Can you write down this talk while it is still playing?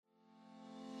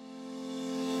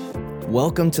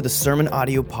Welcome to the Sermon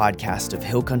Audio Podcast of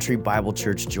Hill Country Bible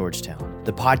Church, Georgetown.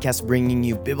 The podcast bringing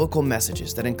you biblical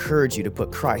messages that encourage you to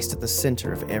put Christ at the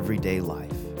center of everyday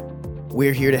life.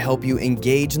 We're here to help you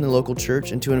engage in the local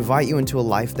church and to invite you into a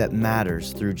life that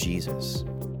matters through Jesus.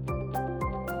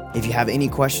 If you have any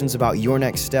questions about your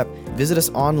next step, visit us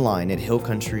online at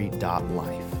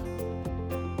hillcountry.life.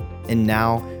 And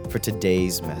now for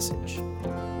today's message.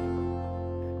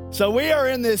 So we are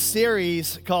in this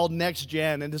series called Next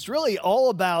Gen, and it's really all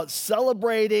about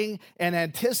celebrating and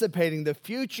anticipating the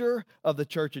future of the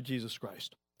Church of Jesus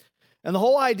Christ. And the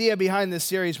whole idea behind this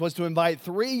series was to invite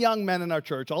 3 young men in our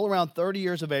church, all around 30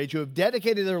 years of age, who have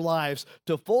dedicated their lives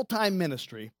to full-time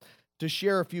ministry, to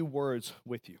share a few words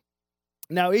with you.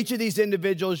 Now, each of these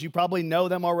individuals, you probably know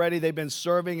them already. They've been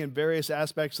serving in various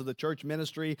aspects of the church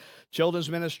ministry, children's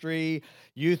ministry,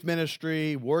 youth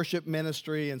ministry, worship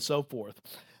ministry, and so forth.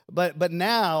 But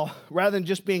now, rather than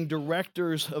just being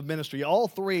directors of ministry, all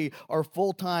 3 are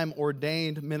full-time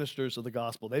ordained ministers of the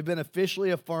gospel. They've been officially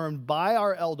affirmed by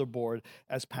our elder board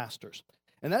as pastors.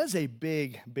 And that is a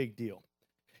big, big deal.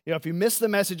 You know, if you missed the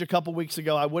message a couple weeks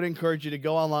ago, I would encourage you to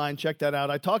go online, check that out.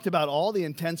 I talked about all the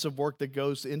intensive work that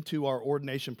goes into our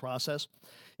ordination process.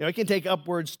 You know, it can take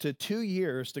upwards to 2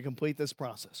 years to complete this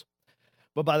process.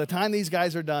 But by the time these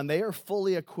guys are done, they are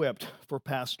fully equipped for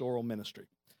pastoral ministry.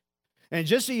 And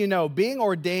just so you know, being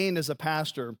ordained as a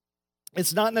pastor,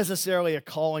 it's not necessarily a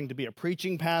calling to be a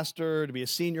preaching pastor, to be a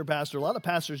senior pastor. A lot of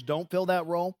pastors don't fill that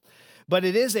role, but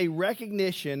it is a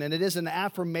recognition and it is an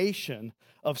affirmation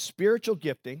of spiritual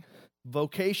gifting,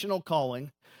 vocational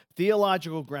calling,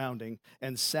 theological grounding,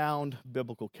 and sound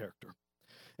biblical character.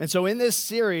 And so in this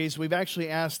series, we've actually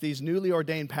asked these newly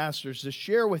ordained pastors to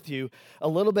share with you a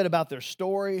little bit about their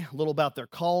story, a little about their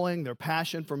calling, their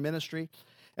passion for ministry,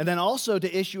 and then also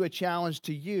to issue a challenge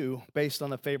to you based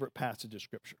on a favorite passage of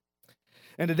Scripture.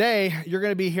 And today, you're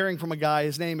going to be hearing from a guy.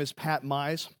 His name is Pat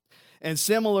Mize. And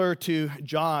similar to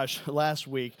Josh last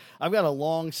week, I've got a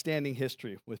long-standing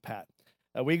history with Pat.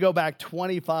 We go back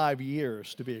 25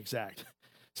 years, to be exact.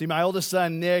 See, my oldest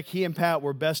son, Nick, he and Pat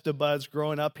were best of buds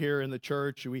growing up here in the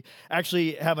church. We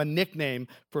actually have a nickname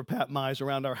for Pat Mize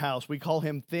around our house. We call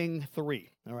him Thing 3,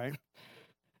 all right?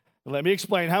 Let me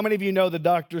explain. How many of you know the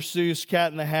Dr. Seuss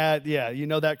Cat in the Hat? Yeah, you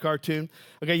know that cartoon?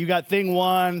 Okay, you got Thing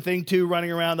 1, Thing 2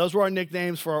 running around. Those were our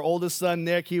nicknames for our oldest son,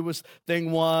 Nick. He was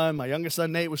Thing 1. My youngest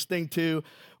son, Nate, was Thing 2.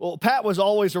 Well, Pat was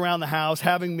always around the house,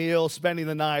 having meals, spending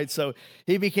the night, so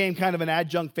he became kind of an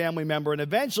adjunct family member, and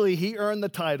eventually he earned the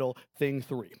title Thing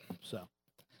 3. So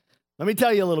let me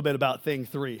tell you a little bit about Thing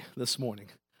 3 this morning.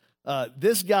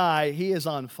 This guy, he is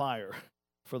on fire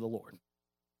for the Lord.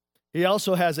 He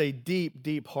also has a deep,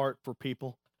 deep heart for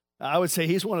people. I would say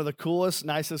he's one of the coolest,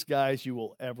 nicest guys you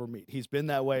will ever meet. He's been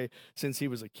that way since he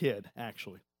was a kid,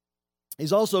 actually.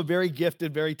 He's also very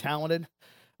gifted, very talented.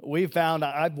 We've found,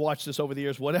 I've watched this over the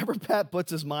years, whatever Pat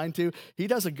puts his mind to, he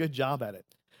does a good job at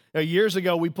it. Years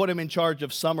ago, we put him in charge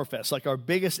of Summerfest, like our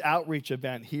biggest outreach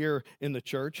event here in the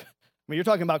church. I mean, you're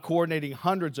talking about coordinating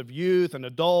hundreds of youth and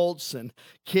adults and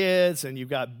kids, and you've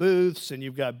got booths, and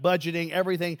you've got budgeting,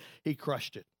 everything. He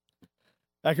crushed it.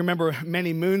 I can remember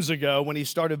many moons ago when he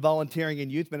started volunteering in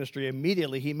youth ministry,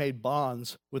 immediately he made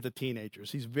bonds with the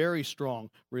teenagers. He's very strong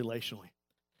relationally.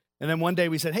 And then one day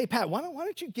we said, hey, Pat, why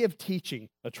don't you give teaching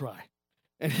a try?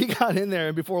 And he got in there,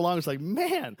 and before long, it's like,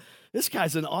 man, this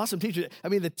guy's an awesome teacher. I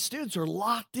mean, the students are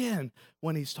locked in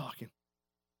when he's talking.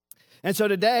 And so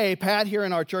today, Pat here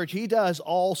in our church, he does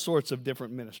all sorts of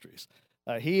different ministries.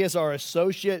 He is our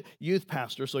associate youth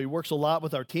pastor, so he works a lot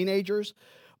with our teenagers.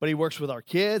 But he works with our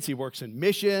kids, he works in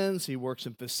missions, he works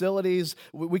in facilities.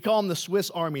 We call him the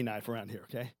Swiss Army knife around here,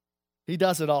 okay? He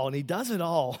does it all, and he does it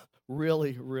all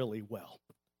really, really well.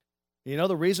 You know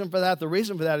the reason for that? The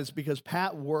reason for that is because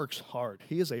Pat works hard.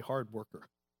 He is a hard worker.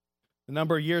 A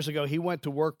number of years ago, he went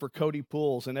to work for Cody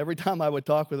Pools, and every time I would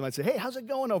talk with him, I'd say, hey, how's it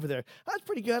going over there? That's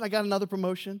pretty good. I got another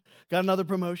promotion, got another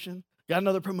promotion, got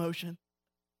another promotion.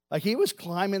 Like he was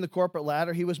climbing the corporate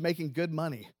ladder. He was making good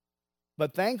money.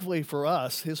 But thankfully for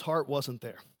us, his heart wasn't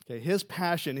there. Okay, his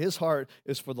passion, his heart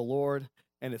is for the Lord,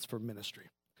 and it's for ministry.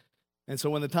 And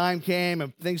so when the time came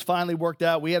and things finally worked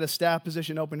out, we had a staff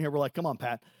position open here. We're like, come on,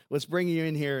 Pat, let's bring you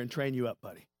in here and train you up,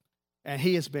 buddy. And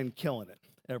he has been killing it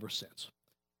ever since.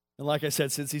 And like I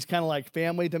said, since he's kind of like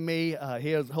family to me,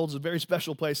 he holds a very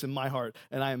special place in my heart,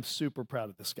 and I am super proud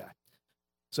of this guy.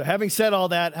 So having said all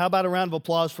that, how about a round of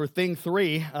applause for Thing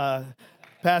 3,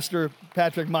 Pastor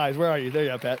Patrick Mize. Where are you? There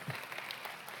you are, Pat.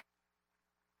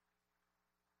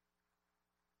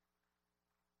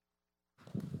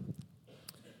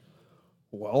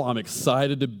 Well, I'm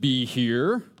excited to be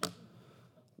here.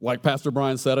 Like Pastor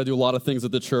Brian said, I do a lot of things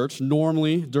at the church.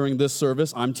 Normally, during this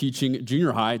service, I'm teaching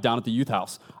junior high down at the youth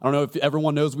house. I don't know if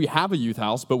everyone knows we have a youth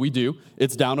house, but we do.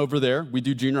 It's down over there. We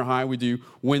do junior high. We do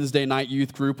Wednesday night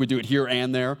youth group. We do it here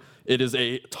and there. It is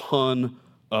a ton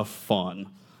of fun.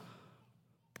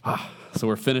 So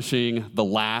we're finishing the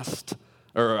last,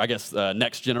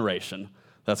 Next Generation.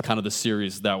 That's kind of the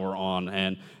series that we're on.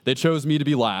 And they chose me to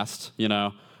be last,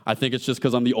 I think it's just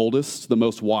because I'm the oldest, the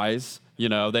most wise.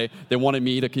 They wanted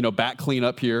me to, back clean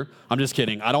up here. I'm just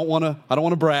kidding. I don't want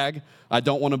to brag. I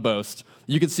don't want to boast.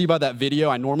 You can see by that video,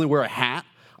 I normally wear a hat.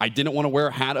 I didn't want to wear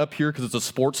a hat up here because it's a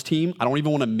sports team. I don't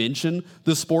even want to mention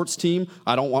the sports team.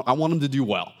 I want them to do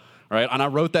well, right? And I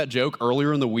wrote that joke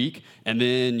earlier in the week, and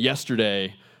then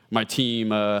yesterday, my team,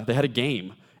 they had a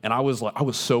game, and I was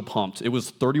so pumped. It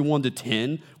was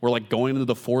 31-10. We're going into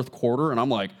the fourth quarter, and I'm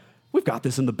like, we've got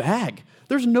this in the bag.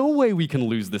 There's no way we can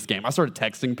lose this game. I started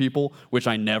texting people, which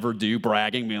I never do,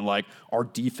 bragging, being like, our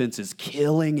defense is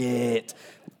killing it.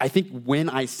 I think when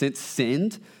I sent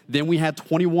send, then we had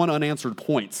 21 unanswered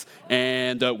points,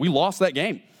 and we lost that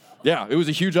game. Yeah, it was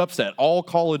a huge upset. All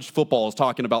college football is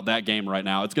talking about that game right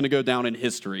now. It's going to go down in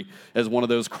history as one of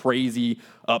those crazy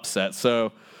upsets.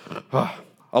 So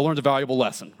I learned a valuable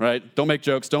lesson, right? Don't make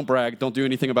jokes, don't brag, don't do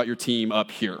anything about your team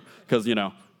up here, because,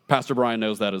 Pastor Brian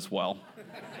knows that as well.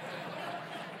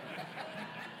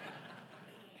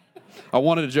 I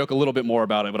wanted to joke a little bit more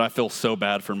about it, but I feel so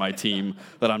bad for my team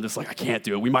that I'm just like, I can't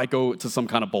do it. We might go to some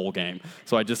kind of bowl game,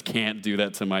 so I just can't do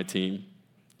that to my team.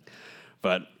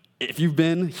 But if you've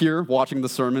been here watching the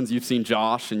sermons, you've seen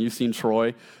Josh and you've seen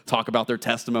Troy talk about their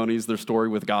testimonies, their story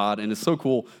with God, and it's so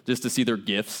cool just to see their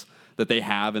gifts that they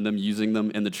have and them using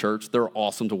them in the church. They're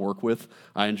awesome to work with.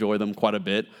 I enjoy them quite a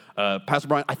bit. Pastor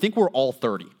Brian, I think we're all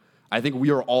 30. I think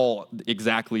we are all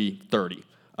exactly 30.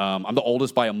 I'm the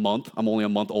oldest by a month. I'm only a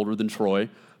month older than Troy.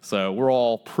 So we're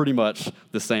all pretty much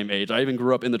the same age. I even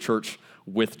grew up in the church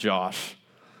with Josh,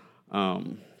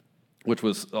 which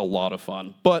was a lot of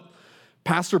fun. But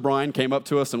Pastor Brian came up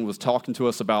to us and was talking to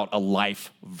us about a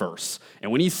life verse.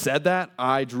 And when he said that,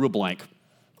 I drew a blank.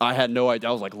 I had no idea.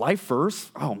 I was like, life verse?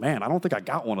 Oh, man, I don't think I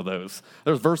got one of those.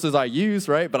 There's verses I use,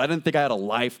 right? But I didn't think I had a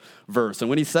life verse. And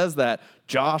when he says that,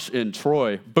 Josh and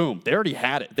Troy, boom, they already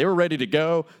had it. They were ready to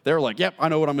go. They were like, yep, I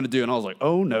know what I'm going to do. And I was like,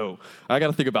 oh, no, I got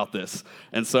to think about this.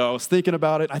 And so I was thinking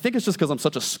about it. I think it's just because I'm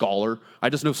such a scholar. I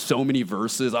just know so many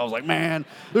verses. I was like, man,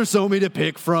 there's so many to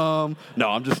pick from. No,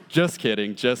 I'm just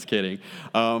kidding.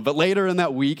 But later in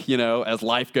that week, as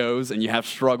life goes and you have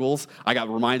struggles, I got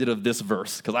reminded of this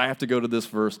verse because I have to go to this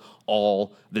verse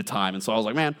all the time. And so I was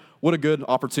like, man, what a good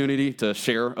opportunity to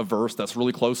share a verse that's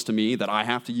really close to me that I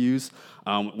have to use.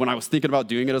 When I was thinking about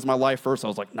doing it as my life verse, I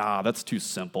was like, nah, that's too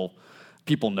simple.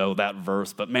 People know that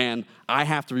verse, but man, I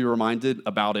have to be reminded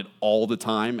about it all the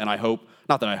time, and I hope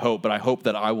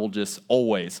that I will just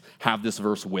always have this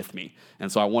verse with me. And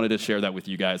so I wanted to share that with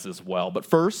you guys as well. But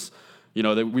first, we've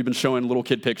been showing little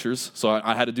kid pictures, so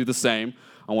I had to do the same.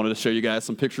 I wanted to show you guys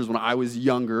some pictures when I was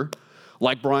younger.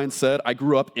 Like Brian said, I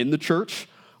grew up in the church.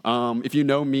 If you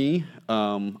know me,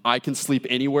 I can sleep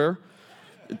anywhere.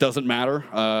 It doesn't matter.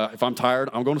 If I'm tired,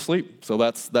 I'm going to sleep. So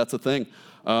that's a thing.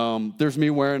 There's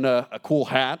me wearing a cool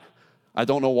hat. I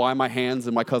don't know why my hand's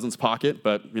in my cousin's pocket,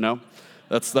 but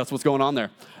that's what's going on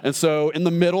there. And so in the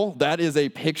middle, that is a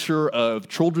picture of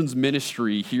children's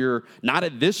ministry here, not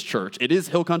at this church. It is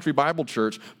Hill Country Bible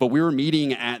Church, but we were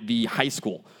meeting at the high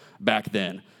school back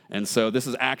then. And so this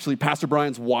is actually Pastor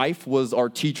Brian's wife was our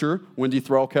teacher, Wendy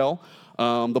Threlkel.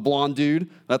 The blonde dude,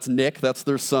 that's Nick, that's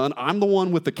their son. I'm the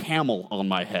one with the camel on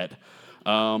my head.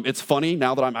 It's funny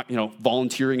now that I'm,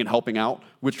 volunteering and helping out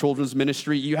with children's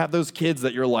ministry. You have those kids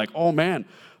that you're like, oh man,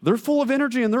 they're full of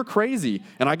energy and they're crazy.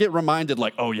 And I get reminded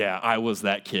like, oh yeah, I was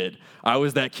that kid. I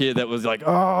was that kid that was like,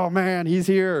 oh man, he's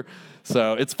here.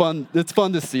 So it's fun. It's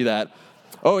fun to see that.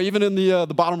 Oh, even in the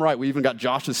bottom right, we even got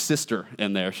Josh's sister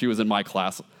in there. She was in my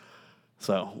class.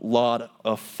 So a lot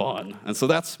of fun. And so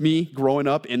that's me growing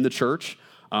up in the church.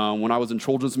 When I was in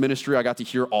children's ministry, I got to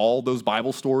hear all those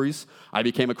Bible stories. I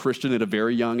became a Christian at a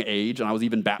very young age, and I was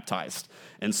even baptized.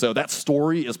 And so that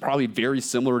story is probably very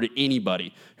similar to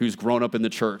anybody who's grown up in the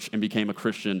church and became a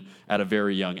Christian at a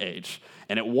very young age.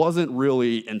 And it wasn't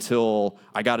really until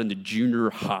I got into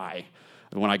junior high,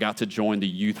 when I got to join the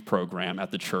youth program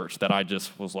at the church, that I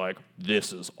just was like,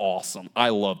 this is awesome. I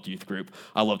loved youth group.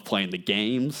 I loved playing the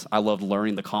games. I loved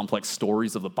learning the complex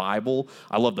stories of the Bible.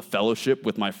 I loved the fellowship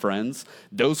with my friends.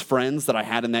 Those friends that I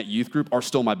had in that youth group are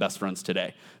still my best friends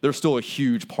today. They're still a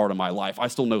huge part of my life. I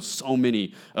still know so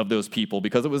many of those people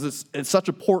because it's such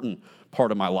an important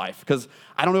part of my life. Because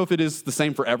I don't know if it is the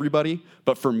same for everybody,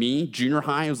 but for me, junior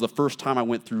high was the first time I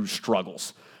went through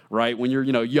struggles. right? When you're,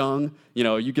 young,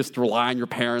 you just rely on your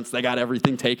parents. They got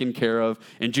everything taken care of.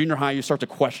 In junior high, you start to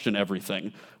question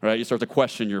everything, right? You start to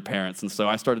question your parents. And so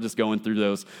I started just going through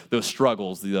those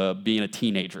struggles, being a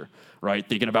teenager, right?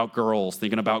 Thinking about girls,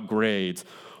 thinking about grades.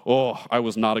 Oh, I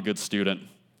was not a good student.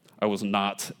 I was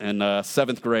not. In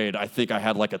 7th grade, I think I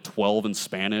had like a 12 in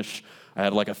Spanish. I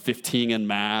had like a 15 in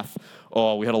math.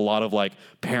 Oh, we had a lot of like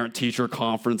parent-teacher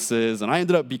conferences, and I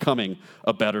ended up becoming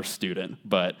a better student.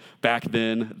 But back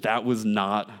then, that was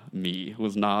not me,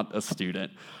 was not a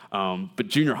student. But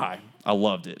junior high, I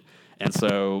loved it. And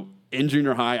so in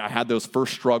junior high, I had those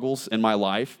first struggles in my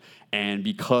life, and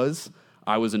because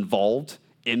I was involved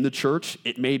in the church,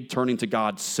 it made turning to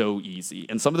God so easy.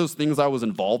 And some of those things I was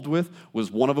involved with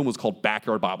one of them was called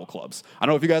Backyard Bible Clubs. I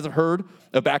don't know if you guys have heard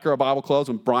of Backyard Bible Clubs.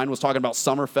 When Brian was talking about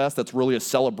Summerfest, that's really a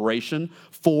celebration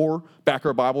for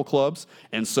Backyard Bible Clubs.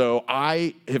 And so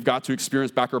I have got to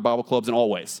experience Backyard Bible Clubs in all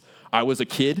ways. I was a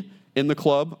kid in the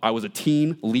club. I was a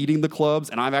teen leading the clubs,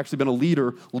 and I've actually been a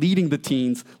leader leading the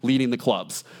teens, leading the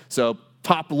clubs. So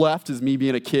top left is me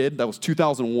being a kid. That was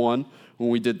 2001. When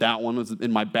we did that one, it was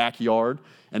in my backyard.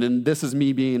 And then this is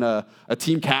me being a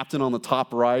team captain on the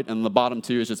top right, and the bottom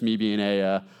two is just me being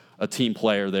a team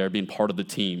player there, being part of the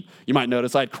team. You might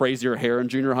notice I had crazier hair in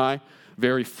junior high,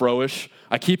 very fro-ish.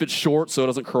 I keep it short so it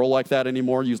doesn't curl like that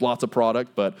anymore, use lots of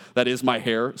product, but that is my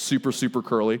hair, super, super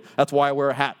curly. That's why I wear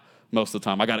a hat most of the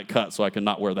time. I got it cut so I can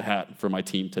not wear the hat for my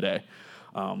team today.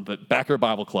 But Backyard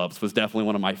Bible Clubs was definitely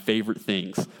one of my favorite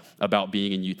things about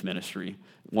being in youth ministry.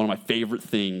 One of my favorite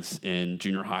things in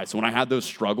junior high. So when I had those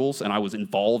struggles and I was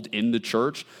involved in the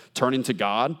church, turning to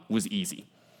God was easy.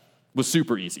 It was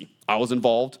super easy. I was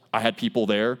involved. I had people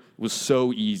there. It was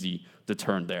so easy to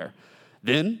turn there.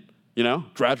 Then,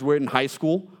 graduating high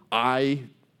school, I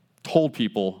told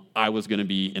people I was going to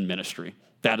be in ministry.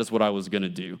 That is what I was going to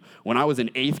do. When I was in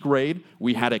 8th grade,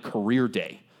 we had a career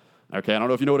day. Okay, I don't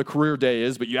know if you know what a career day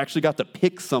is, but you actually got to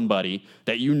pick somebody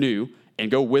that you knew and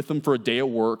go with them for a day at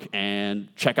work and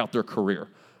check out their career.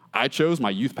 I chose my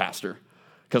youth pastor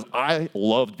because I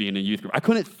loved being in youth group. I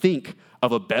couldn't think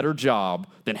of a better job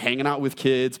than hanging out with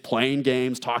kids, playing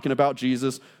games, talking about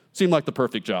Jesus. Seemed like the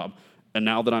perfect job. And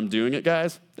now that I'm doing it,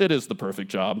 guys, it is the perfect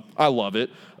job. I love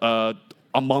it.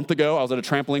 A month ago, I was at a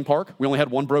trampoline park. We only had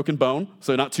one broken bone,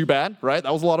 so not too bad, right?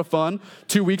 That was a lot of fun.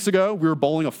 2 weeks ago, we were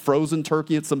bowling a frozen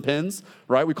turkey at some pins,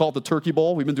 right? We call it the Turkey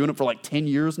Bowl. We've been doing it for like 10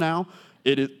 years now.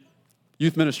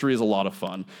 Youth ministry is a lot of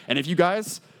fun. And if you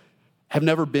guys have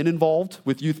never been involved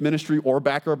with youth ministry or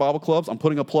Backyard Bible Clubs, I'm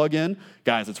putting a plug in.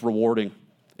 Guys, it's rewarding.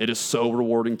 It is so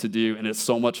rewarding to do, and it's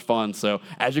so much fun. So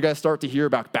as you guys start to hear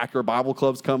about Backyard Bible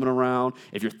Clubs coming around,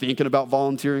 if you're thinking about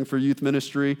volunteering for youth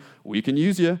ministry, we can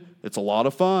use you. It's a lot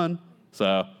of fun.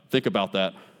 So think about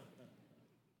that.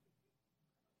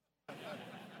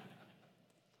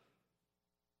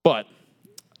 But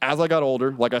as I got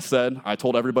older, like I said, I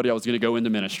told everybody I was going to go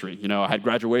into ministry. I had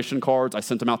graduation cards. I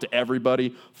sent them out to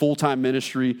everybody. Full-time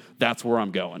ministry, that's where I'm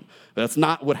going. But that's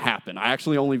not what happened. I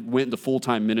actually only went into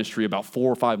full-time ministry about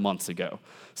 4 or 5 months ago.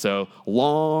 So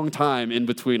long time in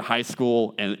between high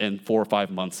school and 4 or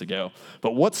 5 months ago.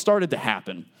 But what started to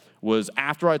happen was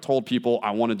after I told people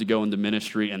I wanted to go into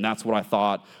ministry, and that's what I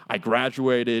thought, I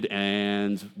graduated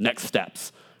and next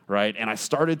steps, right? And I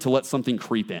started to let something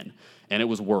creep in, and it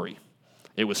was worry.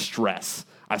 It was stress.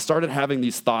 I started having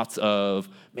these thoughts of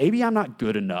maybe I'm not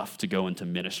good enough to go into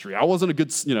ministry. I wasn't a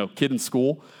good, kid in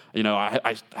school.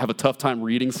 I have a tough time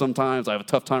reading sometimes. I have a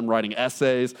tough time writing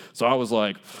essays. So I was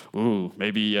like, ooh,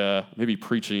 maybe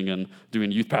preaching and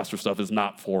doing youth pastor stuff is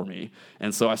not for me.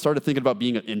 And so I started thinking about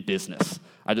being in business.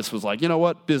 I just was like, you know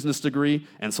what, business degree.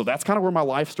 And so that's kind of where my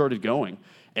life started going.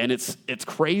 And it's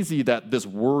crazy that this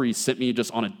worry sent me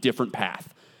just on a different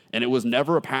path. And it was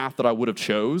never a path that I would have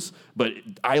chose, but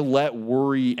I let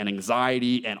worry and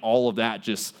anxiety and all of that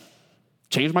just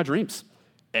change my dreams.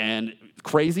 And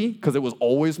crazy, because it was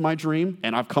always my dream,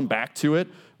 and I've come back to it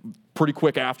pretty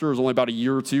quick after. It was only about a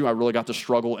year or two. I really got to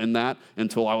struggle in that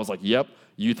until I was like, yep,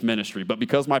 youth ministry. But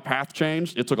because my path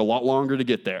changed, it took a lot longer to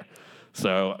get there.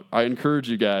 So I encourage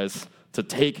you guys to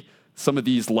take some of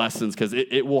these lessons because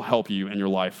it will help you in your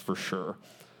life for sure.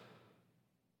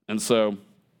 And so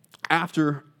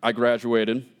after I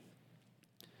graduated,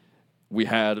 we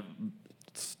had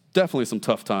definitely some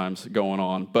tough times going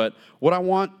on. But what I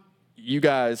want you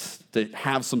guys to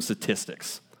have some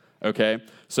statistics, okay?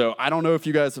 So I don't know if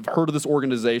you guys have heard of this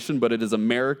organization, but it is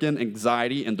American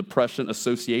Anxiety and Depression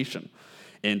Association.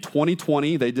 In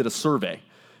 2020, they did a survey,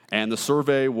 and the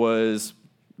survey was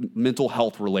mental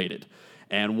health related.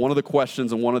 And one of the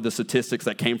questions and one of the statistics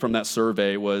that came from that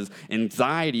survey was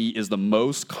anxiety is the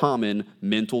most common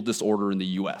mental disorder in the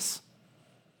U.S.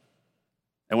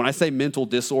 And when I say mental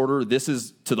disorder, this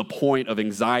is to the point of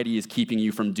anxiety is keeping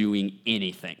you from doing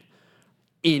anything.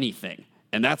 Anything.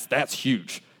 And that's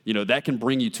huge. That can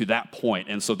bring you to that point.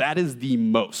 And so that is the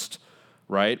most,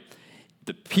 right?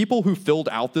 The people who filled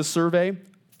out this survey,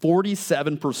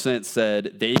 47%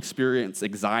 said they experience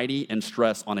anxiety and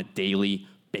stress on a daily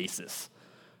basis.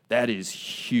 That is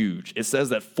huge. It says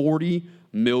that 40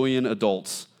 million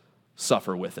adults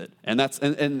suffer with it. And that's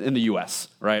in the U.S.,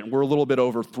 right? We're a little bit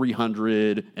over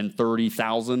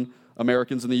 330,000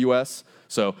 Americans in the U.S.,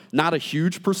 so not a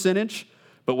huge percentage,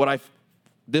 but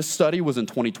this study was in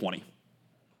 2020.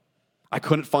 I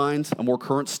couldn't find a more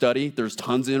current study. There's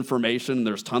tons of information.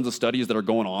 There's tons of studies that are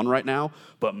going on right now.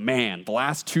 But man, the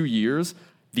last 2 years,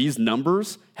 these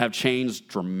numbers have changed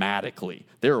dramatically.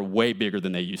 They're way bigger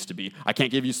than they used to be. I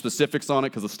can't give you specifics on it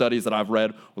because the studies that I've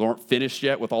read aren't finished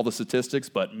yet with all the statistics,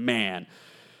 but man,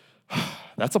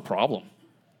 that's a problem.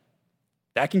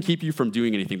 That can keep you from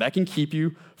doing anything. That can keep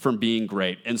you from being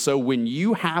great. And so when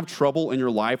you have trouble in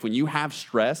your life, when you have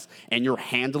stress and you're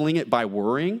handling it by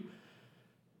worrying,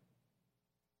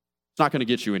 it's not going to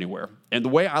get you anywhere. And the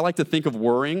way I like to think of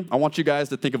worrying, I want you guys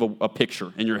to think of a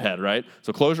picture in your head, right?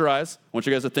 So close your eyes. I want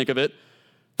you guys to think of it.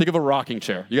 Think of a rocking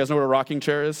chair. You guys know what a rocking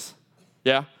chair is?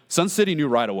 Yeah? Sun City knew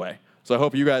right away. So I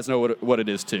hope you guys know what it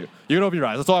is too. You can open your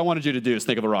eyes. That's all I wanted you to do is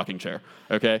think of a rocking chair,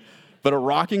 okay? But a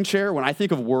rocking chair, when I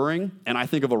think of worrying and I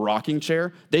think of a rocking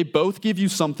chair, they both give you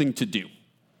something to do,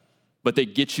 but they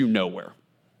get you nowhere.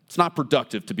 It's not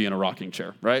productive to be in a rocking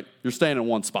chair, right? You're staying in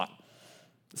one spot.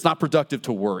 It's not productive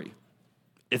to worry.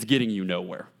 It's getting you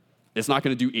nowhere. It's not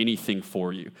going to do anything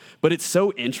for you. But it's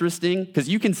so interesting because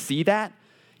you can see that,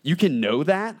 you can know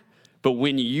that, but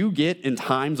when you get in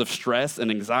times of stress and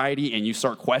anxiety and you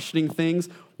start questioning things,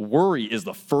 worry is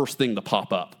the first thing to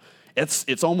pop up.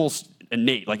 It's almost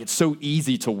innate. Like, it's so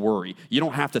easy to worry. You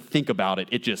don't have to think about it.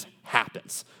 It just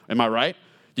happens. Am I right?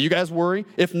 Do you guys worry?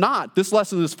 If not, this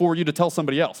lesson is for you to tell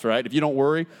somebody else, right? If you don't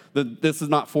worry, then this is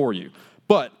not for you.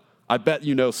 But I bet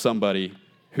you know somebody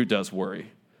who does worry.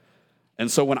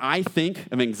 And so when I think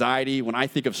of anxiety, when I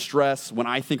think of stress, when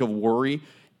I think of worry,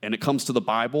 and it comes to the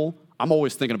Bible, I'm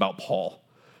always thinking about Paul.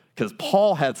 Because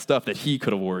Paul had stuff that he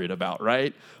could have worried about,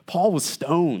 right? Paul was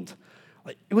stoned.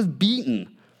 It was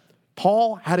beaten.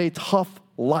 Paul had a tough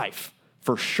life,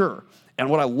 for sure. And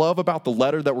what I love about the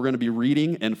letter that we're going to be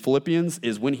reading in Philippians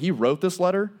is when he wrote this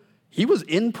letter, he was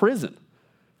in prison.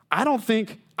 I don't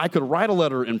think I could write a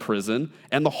letter in prison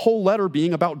and the whole letter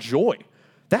being about joy.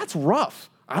 That's rough.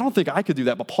 I don't think I could do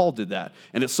that, but Paul did that.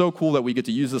 And it's so cool that we get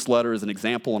to use this letter as an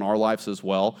example in our lives as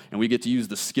well, and we get to use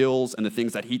the skills and the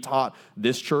things that he taught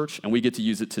this church, and we get to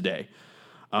use it today.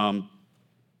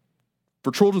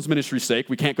 For children's ministry's sake,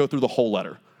 we can't go through the whole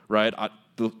letter, right?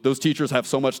 Those teachers have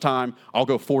so much time. I'll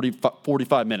go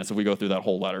 45 minutes if we go through that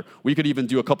whole letter. We could even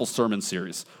do a couple sermon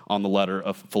series on the letter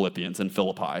of Philippians and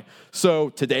Philippi. So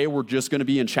today we're just going to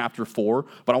be in chapter 4,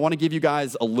 but I want to give you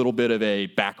guys a little bit of a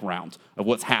background of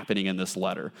what's happening in this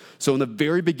letter. So in the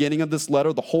very beginning of this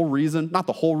letter, the whole reason, not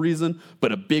the whole reason,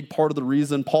 but a big part of the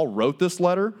reason Paul wrote this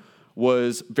letter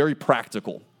was very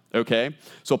practical. Okay,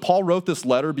 so Paul wrote this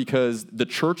letter because the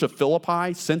church of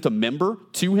Philippi sent a member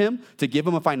to him to give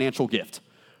him a financial gift,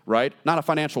 right? Not a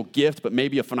financial gift, but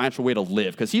maybe a financial way to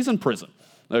live, because he's in prison,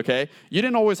 okay? You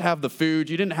didn't always have the food.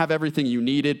 You didn't have everything you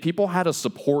needed. People had to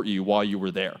support you while you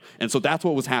were there, and so that's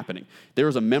what was happening. There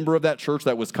was a member of that church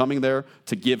that was coming there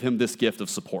to give him this gift of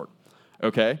support,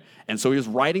 okay? And so he was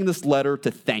writing this letter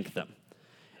to thank them.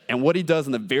 And what he does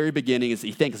in the very beginning is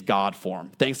he thanks God for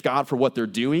them, thanks God for what they're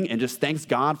doing, and just thanks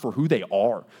God for who they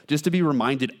are, just to be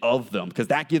reminded of them, because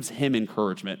that gives him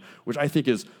encouragement, which I think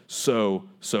is so,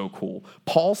 so cool.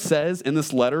 Paul says in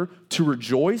this letter to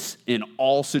rejoice in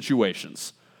all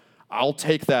situations. I'll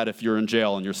take that if you're in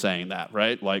jail and you're saying that,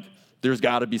 right? Like, there's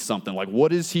got to be something. Like,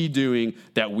 what is he doing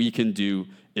that we can do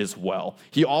as well?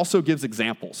 He also gives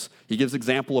examples. He gives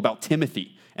example about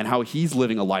Timothy and how he's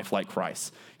living a life like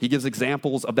Christ. He gives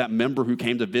examples of that member who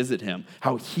came to visit him,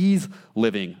 how he's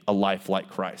living a life like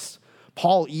Christ.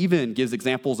 Paul even gives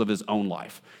examples of his own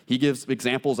life. He gives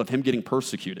examples of him getting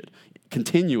persecuted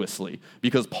continuously,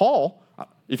 because Paul,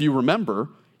 if you remember,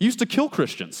 used to kill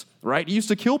Christians, right? He used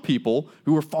to kill people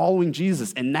who were following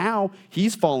Jesus, and now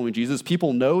he's following Jesus.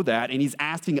 People know that, and he's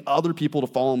asking other people to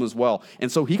follow him as well.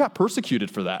 And so he got persecuted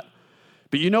for that.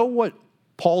 But you know what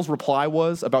Paul's reply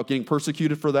was about getting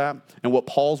persecuted for that, and what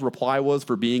Paul's reply was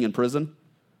for being in prison?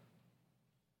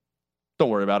 Don't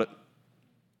worry about it.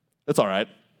 It's all right.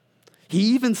 He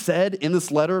even said in this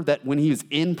letter that when he was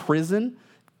in prison,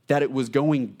 that it was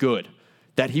going good,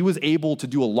 that he was able to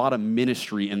do a lot of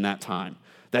ministry in that time,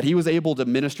 that he was able to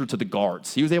minister to the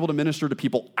guards. He was able to minister to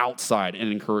people outside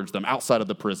and encourage them, outside of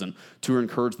the prison, to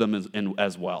encourage them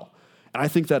as well. And I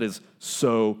think that is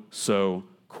so, so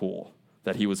cool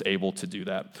that he was able to do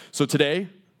that. So today,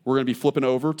 we're going to be flipping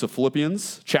over to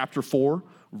Philippians chapter 4,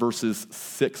 verses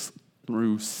 6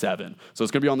 through 7. So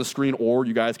it's going to be on the screen, or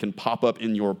you guys can pop up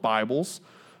in your Bibles,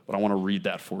 but I want to read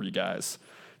that for you guys.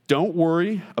 Don't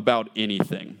worry about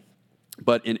anything,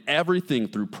 but in everything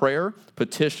through prayer,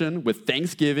 petition, with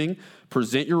thanksgiving,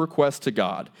 present your requests to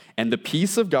God, and the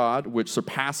peace of God, which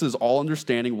surpasses all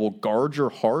understanding, will guard your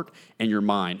heart and your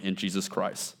mind in Jesus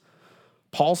Christ.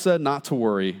 Paul said not to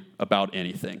worry about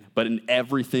anything, but in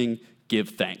everything give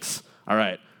thanks. All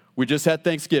right, we just had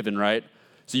Thanksgiving, right?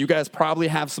 So you guys probably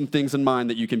have some things in mind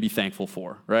that you can be thankful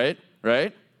for, right?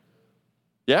 Right?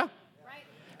 Yeah?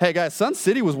 Hey guys, Sun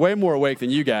City was way more awake than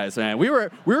you guys, man. We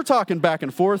were talking back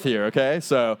and forth here, okay?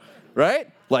 So, right?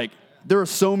 Like, there are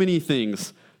so many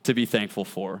things to be thankful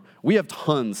for. We have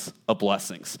tons of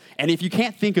blessings. And if you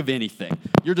can't think of anything,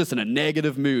 you're just in a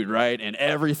negative mood, right? And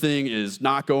everything is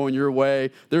not going your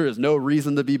way. There is no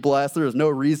reason to be blessed. There is no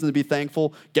reason to be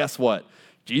thankful. Guess what?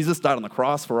 Jesus died on the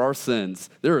cross for our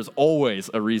sins. There is always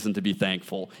a reason to be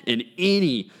thankful in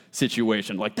any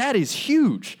situation. Like, that is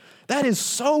huge. That is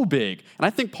so big. And I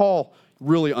think Paul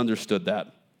really understood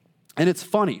that. And it's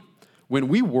funny, when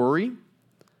we worry,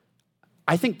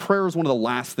 I think prayer is one of the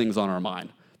last things on our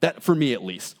mind. That, for me at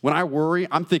least. When I worry,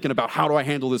 I'm thinking about how do I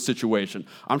handle this situation.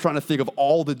 I'm trying to think of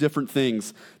all the different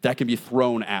things that can be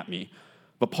thrown at me.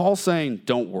 But Paul's saying,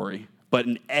 don't worry, but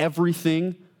in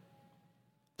everything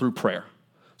through prayer.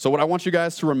 So what I want you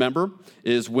guys to remember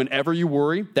is whenever you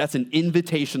worry, that's an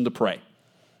invitation to pray.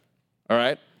 All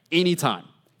right? Anytime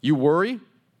you worry,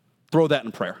 throw that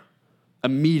in prayer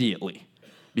immediately.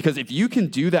 Because if you can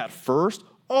do that first,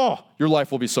 your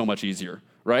life will be so much easier,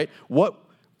 right? What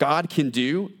God can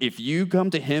do if you come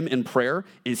to him in prayer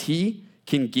is he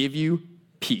can give you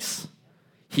peace.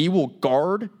 He will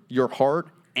guard your heart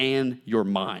and your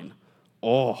mind.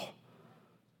 Oh,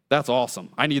 that's awesome.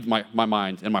 I need my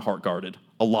mind and my heart guarded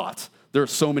a lot. There are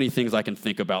so many things I can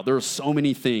think about. There are so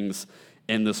many things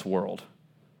in this world.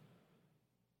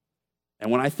 And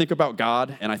when I think about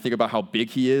God and I think about how big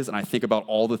he is and I think about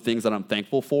all the things that I'm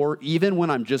thankful for, even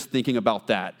when I'm just thinking about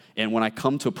that and when I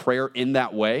come to prayer in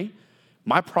that way,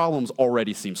 my problems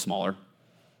already seem smaller.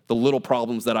 The little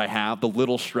problems that I have, the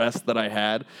little stress that I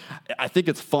had. I think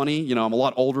it's funny, I'm a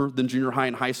lot older than junior high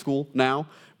and high school now,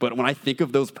 but when I think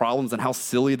of those problems and how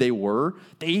silly they were,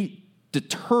 they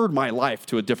deterred my life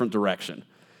to a different direction.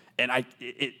 And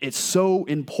it's so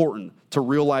important to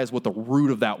realize what the root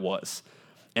of that was.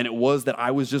 And it was that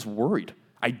I was just worried.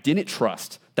 I didn't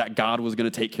trust that God was going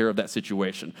to take care of that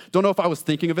situation. Don't know if I was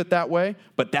thinking of it that way,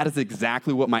 but that is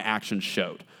exactly what my actions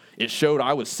showed. It showed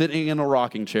I was sitting in a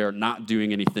rocking chair, not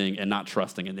doing anything and not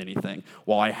trusting in anything,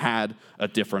 while I had a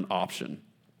different option.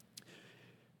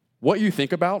 What you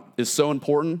think about is so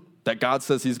important that God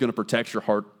says he's going to protect your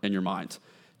heart and your mind.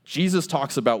 Jesus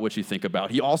talks about what you think about.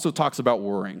 He also talks about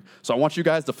worrying. So I want you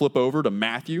guys to flip over to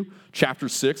Matthew chapter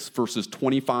 6, verses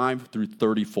 25 through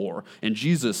 34. And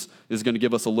Jesus is going to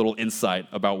give us a little insight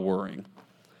about worrying.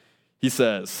 He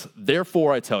says,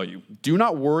 "Therefore I tell you, do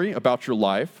not worry about your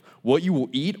life, what you will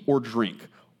eat or drink,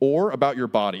 or about your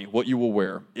body, what you will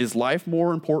wear. Is life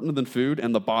more important than food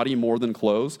and the body more than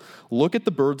clothes? Look at the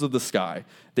birds of the sky.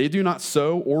 They do not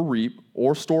sow or reap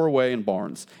or store away in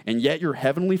barns, and yet your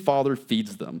heavenly Father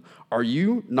feeds them. Are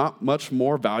you not much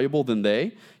more valuable than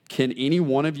they? Can any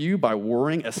one of you, by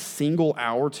worrying a single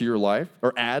hour to your life,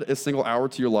 or add a single hour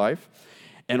to your life?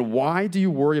 And why do you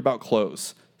worry about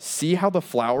clothes? See how the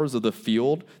flowers of the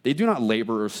field, they do not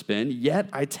labor or spin, yet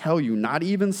I tell you, not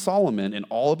even Solomon in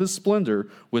all of his splendor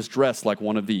was dressed like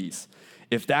one of these.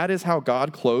 If that is how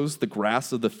God clothes the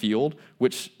grass of the field,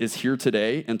 which is here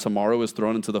today and tomorrow is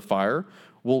thrown into the fire,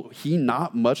 will he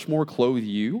not much more clothe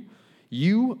you,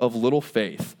 you of little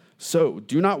faith? So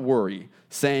do not worry,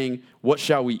 saying, what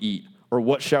shall we eat, or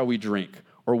what shall we drink,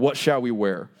 or what shall we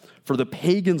wear? For the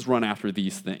pagans run after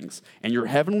these things, and your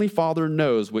heavenly Father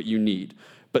knows what you need.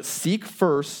 But seek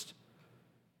first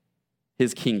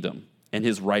his kingdom and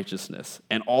his righteousness,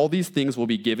 and all these things will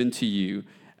be given to you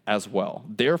as well.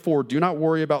 Therefore, do not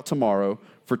worry about tomorrow,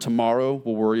 for tomorrow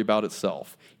will worry about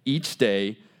itself. Each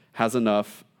day has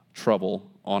enough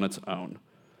trouble on its own."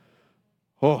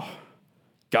 Oh,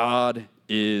 God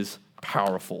is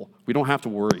powerful. We don't have to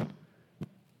worry.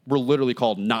 We're literally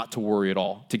called not to worry at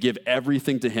all, to give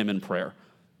everything to him in prayer.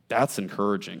 That's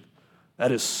encouraging.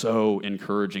 That is so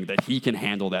encouraging that he can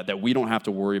handle that we don't have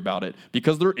to worry about it,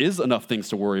 because there is enough things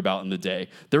to worry about in the day.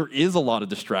 There is a lot of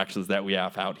distractions that we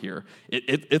have out here.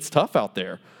 It's tough out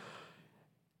there.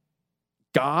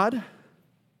 God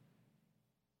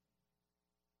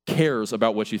cares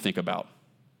about what you think about.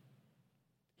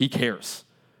 He cares.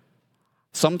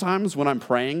 Sometimes when I'm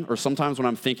praying or sometimes when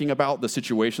I'm thinking about the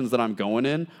situations that I'm going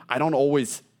in, I don't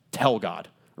always tell God,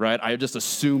 right? I just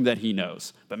assume that he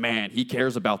knows. But man, he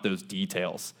cares about those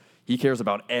details. He cares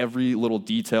about every little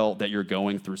detail that you're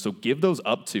going through. So give those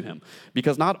up to him,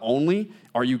 because not only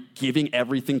are you giving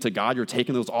everything to God, you're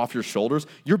taking those off your shoulders,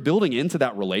 you're building into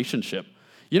that relationship.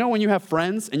 You know, when you have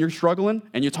friends and you're struggling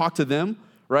and you talk to them,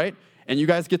 right? And you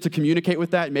guys get to communicate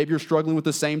with that. Maybe you're struggling with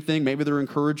the same thing. Maybe they're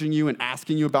encouraging you and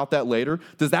asking you about that later.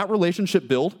 Does that relationship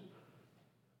build?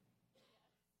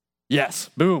 Yes.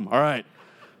 Boom. All right.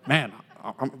 Man,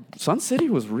 Sun City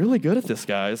was really good at this,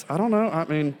 guys. I don't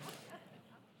know.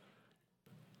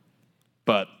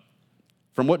 But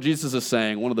from what Jesus is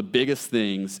saying, one of the biggest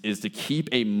things is to keep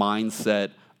a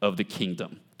mindset of the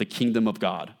kingdom of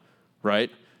God, right?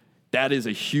 That is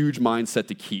a huge mindset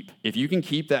to keep. If you can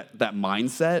keep that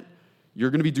mindset, you're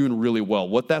going to be doing really well.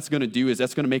 What that's going to do is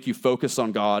that's going to make you focus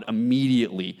on God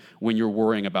immediately when you're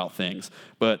worrying about things.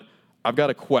 But I've got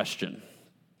a question,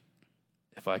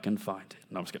 if I can find it.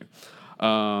 No, I'm just kidding.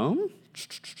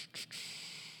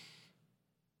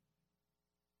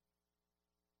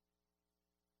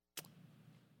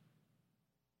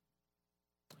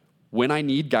 When I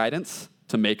need guidance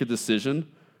to make a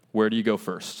decision, where do you go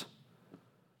first?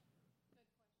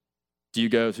 Do you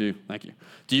guys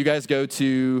go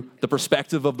to the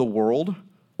perspective of the world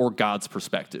or God's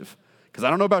perspective? Because I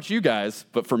don't know about you guys,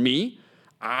 but for me,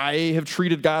 I have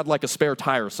treated God like a spare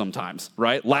tire sometimes,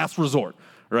 right? Last resort,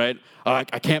 right? I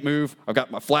can't move. I've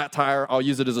got my flat tire. I'll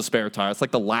use it as a spare tire. It's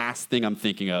like the last thing I'm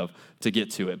thinking of to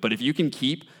get to it. But if you can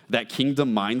keep that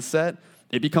kingdom mindset,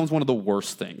 it becomes one of the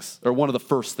worst things, or one of the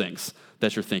first things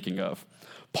that you're thinking of.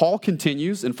 Paul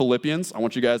continues in Philippians. I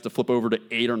want you guys to flip over to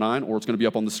 8 or 9, or it's going to be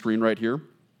up on the screen right here.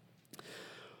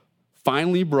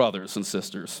 Finally, brothers and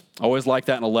sisters. I always like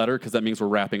that in a letter, because that means we're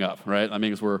wrapping up, right? That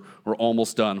means we're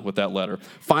almost done with that letter.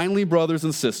 Finally, brothers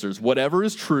and sisters, whatever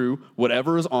is true,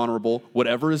 whatever is honorable,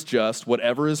 whatever is just,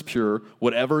 whatever is pure,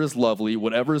 whatever is lovely,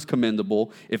 whatever is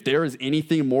commendable, if there is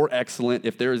anything more excellent,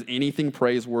 if there is anything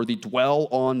praiseworthy, dwell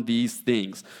on these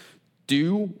things.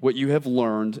 Do what you have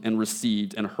learned and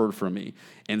received and heard from me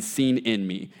and seen in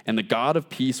me, and the God of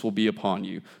peace will be upon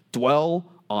you.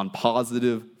 Dwell on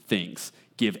positive things.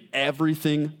 Give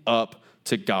everything up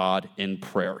to God in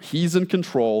prayer. He's in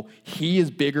control. He is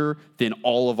bigger than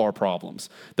all of our problems.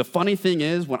 The funny thing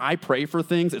is, when I pray for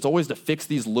things, it's always to fix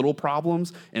these little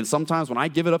problems. And sometimes when I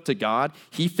give it up to God,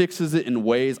 he fixes it in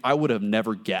ways I would have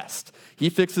never guessed. He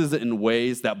fixes it in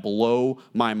ways that blow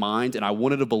my mind, and I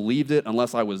wouldn't have believed it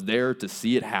unless I was there to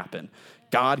see it happen.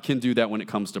 God can do that when it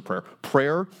comes to prayer.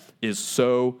 Prayer is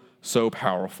so, so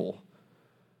powerful.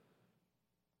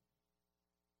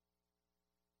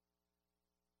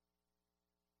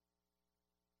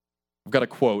 I've got a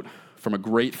quote from a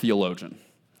great theologian,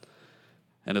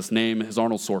 and his name is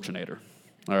Arnold Schwarzenegger,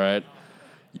 all right?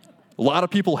 A lot of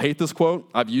people hate this quote.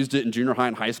 I've used it in junior high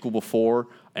and high school before,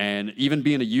 and even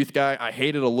being a youth guy, I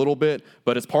hate it a little bit,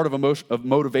 but it's part of a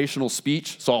motivational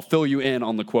speech, so I'll fill you in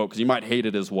on the quote, because you might hate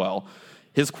it as well.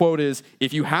 His quote is,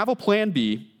 if you have a plan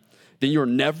B, then you're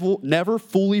never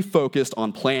fully focused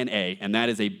on plan A, and that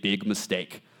is a big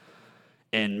mistake.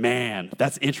 And man,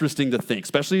 that's interesting to think,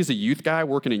 especially as a youth guy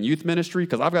working in youth ministry,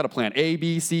 because I've got to plan A,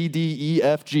 B, C, D, E,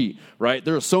 F, G, right?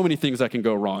 There are so many things that can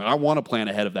go wrong. I want to plan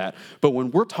ahead of that. But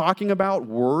when we're talking about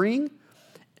worrying,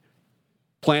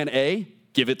 plan A,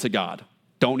 give it to God.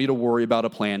 Don't need to worry about a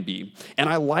plan B. And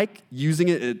I like using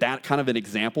it as that kind of an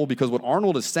example, because what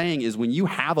Arnold is saying is when you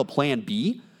have a plan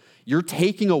B, you're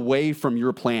taking away from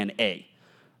your plan A,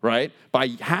 right? By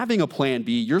having a plan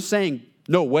B, you're saying,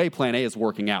 no way plan A is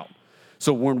working out.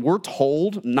 So when we're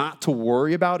told not to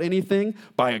worry about anything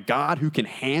by a God who can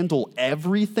handle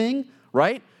everything,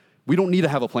 right? We don't need to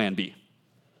have a plan B.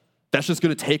 That's just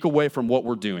going to take away from what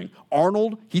we're doing.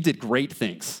 Arnold, he did great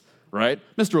things, right?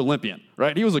 Mr. Olympian,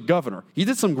 right? He was a governor. He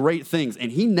did some great things,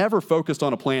 and he never focused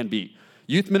on a plan B.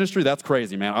 Youth ministry, that's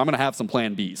crazy, man. I'm going to have some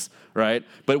plan Bs, right?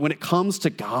 But when it comes to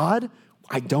God,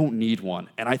 I don't need one,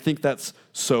 and I think that's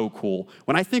so cool.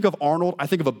 When I think of Arnold, I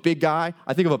think of a big guy.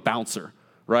 I think of a bouncer.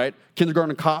 Right?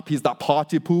 Kindergarten cop, he's that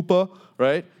party poopa,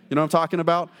 right? You know what I'm talking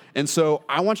about? And so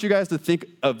I want you guys to think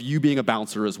of you being a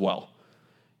bouncer as well.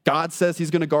 God says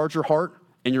he's going to guard your heart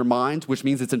and your mind, which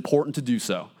means it's important to do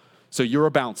so. So you're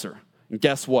a bouncer. And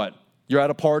guess what? You're at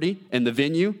a party, and the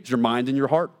venue is your mind and your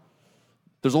heart.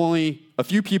 There's only a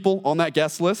few people on that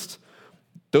guest list.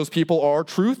 Those people are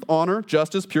truth, honor,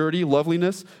 justice, purity,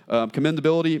 loveliness,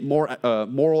 commendability,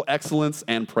 moral excellence,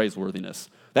 and praiseworthiness.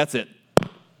 That's it. I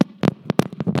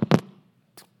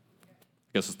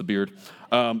guess it's the beard.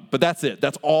 But that's it.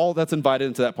 That's all that's invited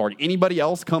into that party. Anybody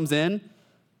else comes in,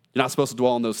 you're not supposed to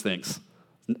dwell on those things.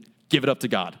 Give it up to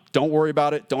God. Don't worry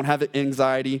about it. Don't have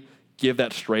anxiety. Give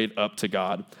that straight up to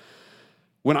God.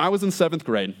 When I was in 7th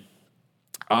grade,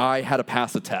 I had to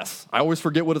pass a test. I always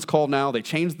forget what it's called now. They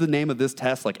changed the name of this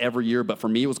test like every year, but for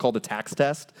me, it was called the tax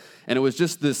test. And it was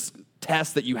just this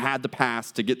test that you had to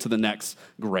pass to get to the next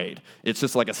grade. It's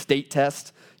just like a state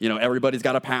test. You know, everybody's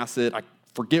got to pass it. I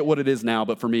forget what it is now,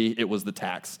 but for me, it was the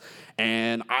tax.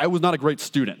 And I was not a great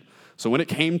student. So when it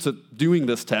came to doing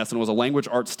this test, and it was a language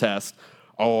arts test,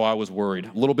 I was worried.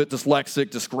 A little bit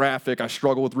dyslexic, dysgraphic. I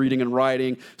struggle with reading and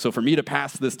writing. So for me to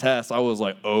pass this test, I was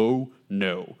like, oh,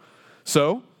 no.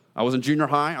 So I was in junior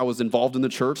high. I was involved in the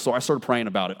church, so I started praying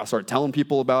about it. I started telling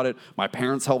people about it. My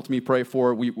parents helped me pray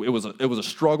for it. It was a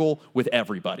struggle with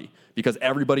everybody because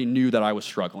everybody knew that I was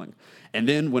struggling. And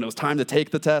then when it was time to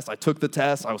take the test, I took the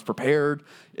test. I was prepared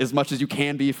as much as you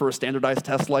can be for a standardized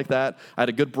test like that. I had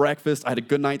a good breakfast. I had a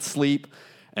good night's sleep.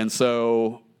 And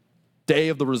so day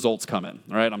of the results come in,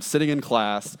 all right? I'm sitting in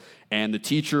class, and the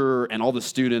teacher and all the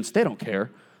students, they don't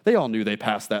care. They all knew they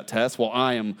passed that test. Well,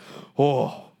 I am,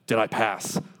 did I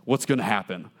pass? What's going to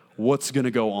happen? What's going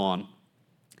to go on?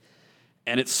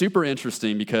 And it's super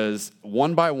interesting because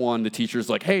one by one, the teacher's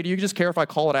like, hey, do you just care if I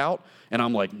call it out? And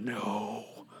I'm like, no,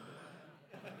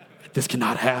 this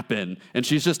cannot happen. And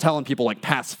she's just telling people like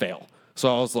pass, fail. So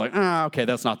I was like, okay,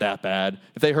 that's not that bad.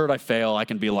 If they heard I fail, I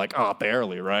can be like,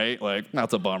 barely, right? Like,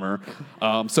 that's a bummer.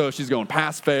 So she's going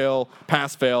pass, fail.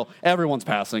 Everyone's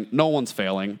passing. No one's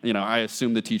failing. You know, I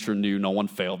assume the teacher knew no one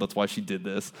failed. That's why she did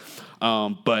this.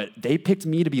 But they picked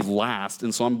me to be last,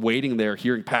 and so I'm waiting there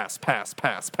hearing pass.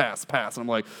 And I'm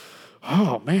like,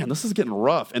 oh, man, this is getting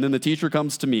rough. And then the teacher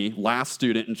comes to me, last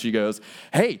student, and she goes,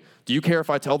 hey, do you care if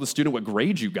I tell the student what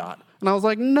grade you got? And I was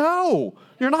like, no,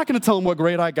 you're not going to tell him what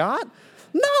grade I got.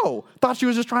 No, thought she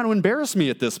was just trying to embarrass me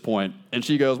at this point. And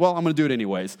she goes, well, I'm going to do it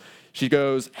anyways. She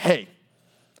goes, hey,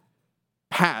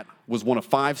 Pat was one of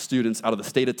 5 students out of the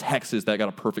state of Texas that got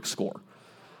a perfect score.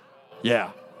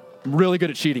 Yeah, really good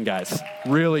at cheating, guys.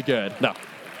 Really good.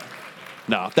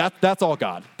 No, that's all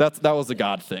God. That was a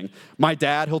God thing. My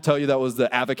dad, he'll tell you that was the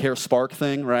Avocare Spark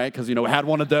thing, right? Because, I had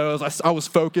one of those. I was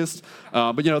focused.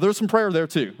 But, there's some prayer there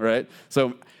too, right?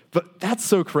 So, but that's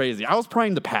so crazy. I was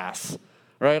praying to pass,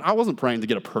 right? I wasn't praying to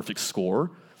get a perfect score.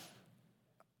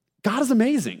 God is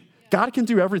amazing. God can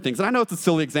do everything. And I know it's a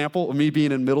silly example of me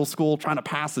being in middle school trying to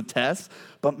pass a test,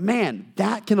 but man,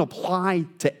 that can apply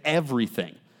to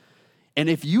everything. And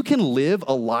if you can live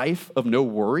a life of no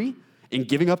worry and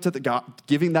giving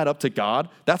that up to God,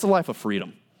 that's a life of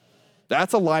freedom.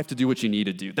 That's a life to do what you need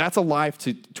to do. That's a life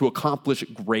to accomplish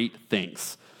great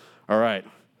things. All right.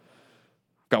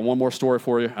 Got one more story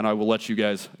for you, and I will let you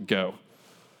guys go.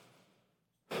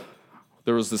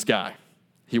 There was this guy.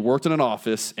 He worked in an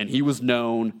office, and he was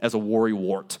known as a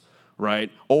worrywart, right?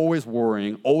 Always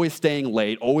worrying, always staying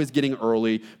late, always getting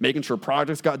early, making sure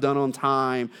projects got done on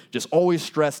time, just always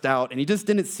stressed out, and he just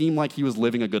didn't seem like he was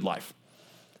living a good life.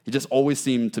 He just always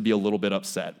seemed to be a little bit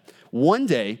upset. One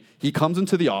day, he comes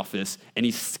into the office, and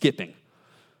he's skipping.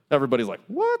 Everybody's like,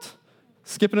 what?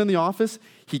 Skipping in the office?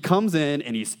 He comes in,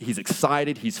 and he's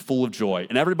excited, he's full of joy,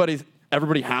 and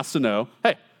everybody has to know,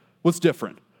 hey, what's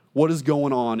different? What is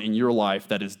going on in your life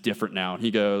that is different now? And he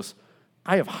goes,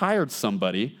 I have hired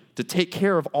somebody to take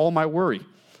care of all my worry.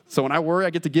 So when I worry, I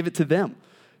get to give it to them.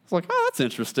 It's like, that's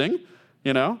interesting.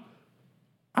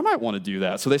 I might want to do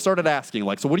that. So they started asking,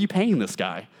 so what are you paying this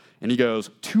guy? And he goes,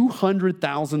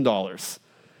 $200,000.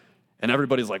 And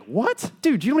everybody's like, what?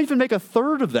 Dude, you don't even make a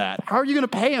third of that. How are you going to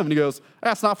pay him? And he goes,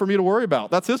 that's not for me to worry about.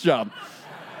 That's his job.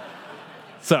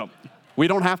 So we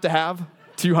don't have to have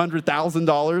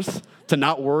 $200,000 to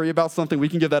not worry about something. We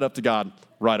can give that up to God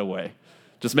right away.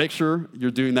 Just make sure you're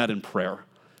doing that in prayer,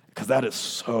 because that is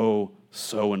so,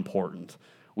 so important.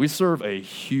 We serve a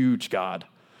huge God.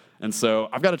 And so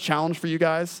I've got a challenge for you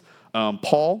guys.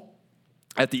 Paul,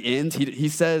 at the end, he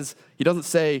says, he doesn't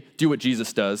say, do what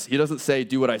Jesus does. He doesn't say,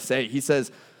 do what I say. He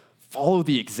says, follow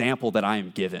the example that I am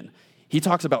given. He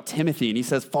talks about Timothy, and he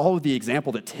says, follow the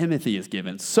example that Timothy is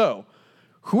given. So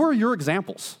who are your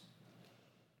examples?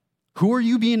 Who are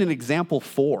you being an example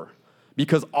for?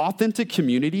 Because authentic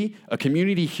community, a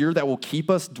community here that will keep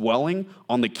us dwelling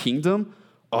on the kingdom,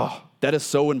 that is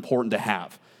so important to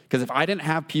have. Because if I didn't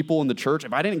have people in the church,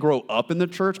 if I didn't grow up in the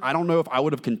church, I don't know if I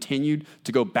would have continued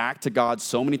to go back to God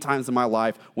so many times in my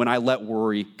life when I let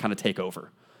worry kind of take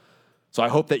over. So I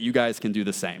hope that you guys can do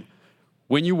the same.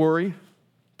 When you worry,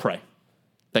 pray.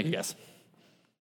 Thank you, guys.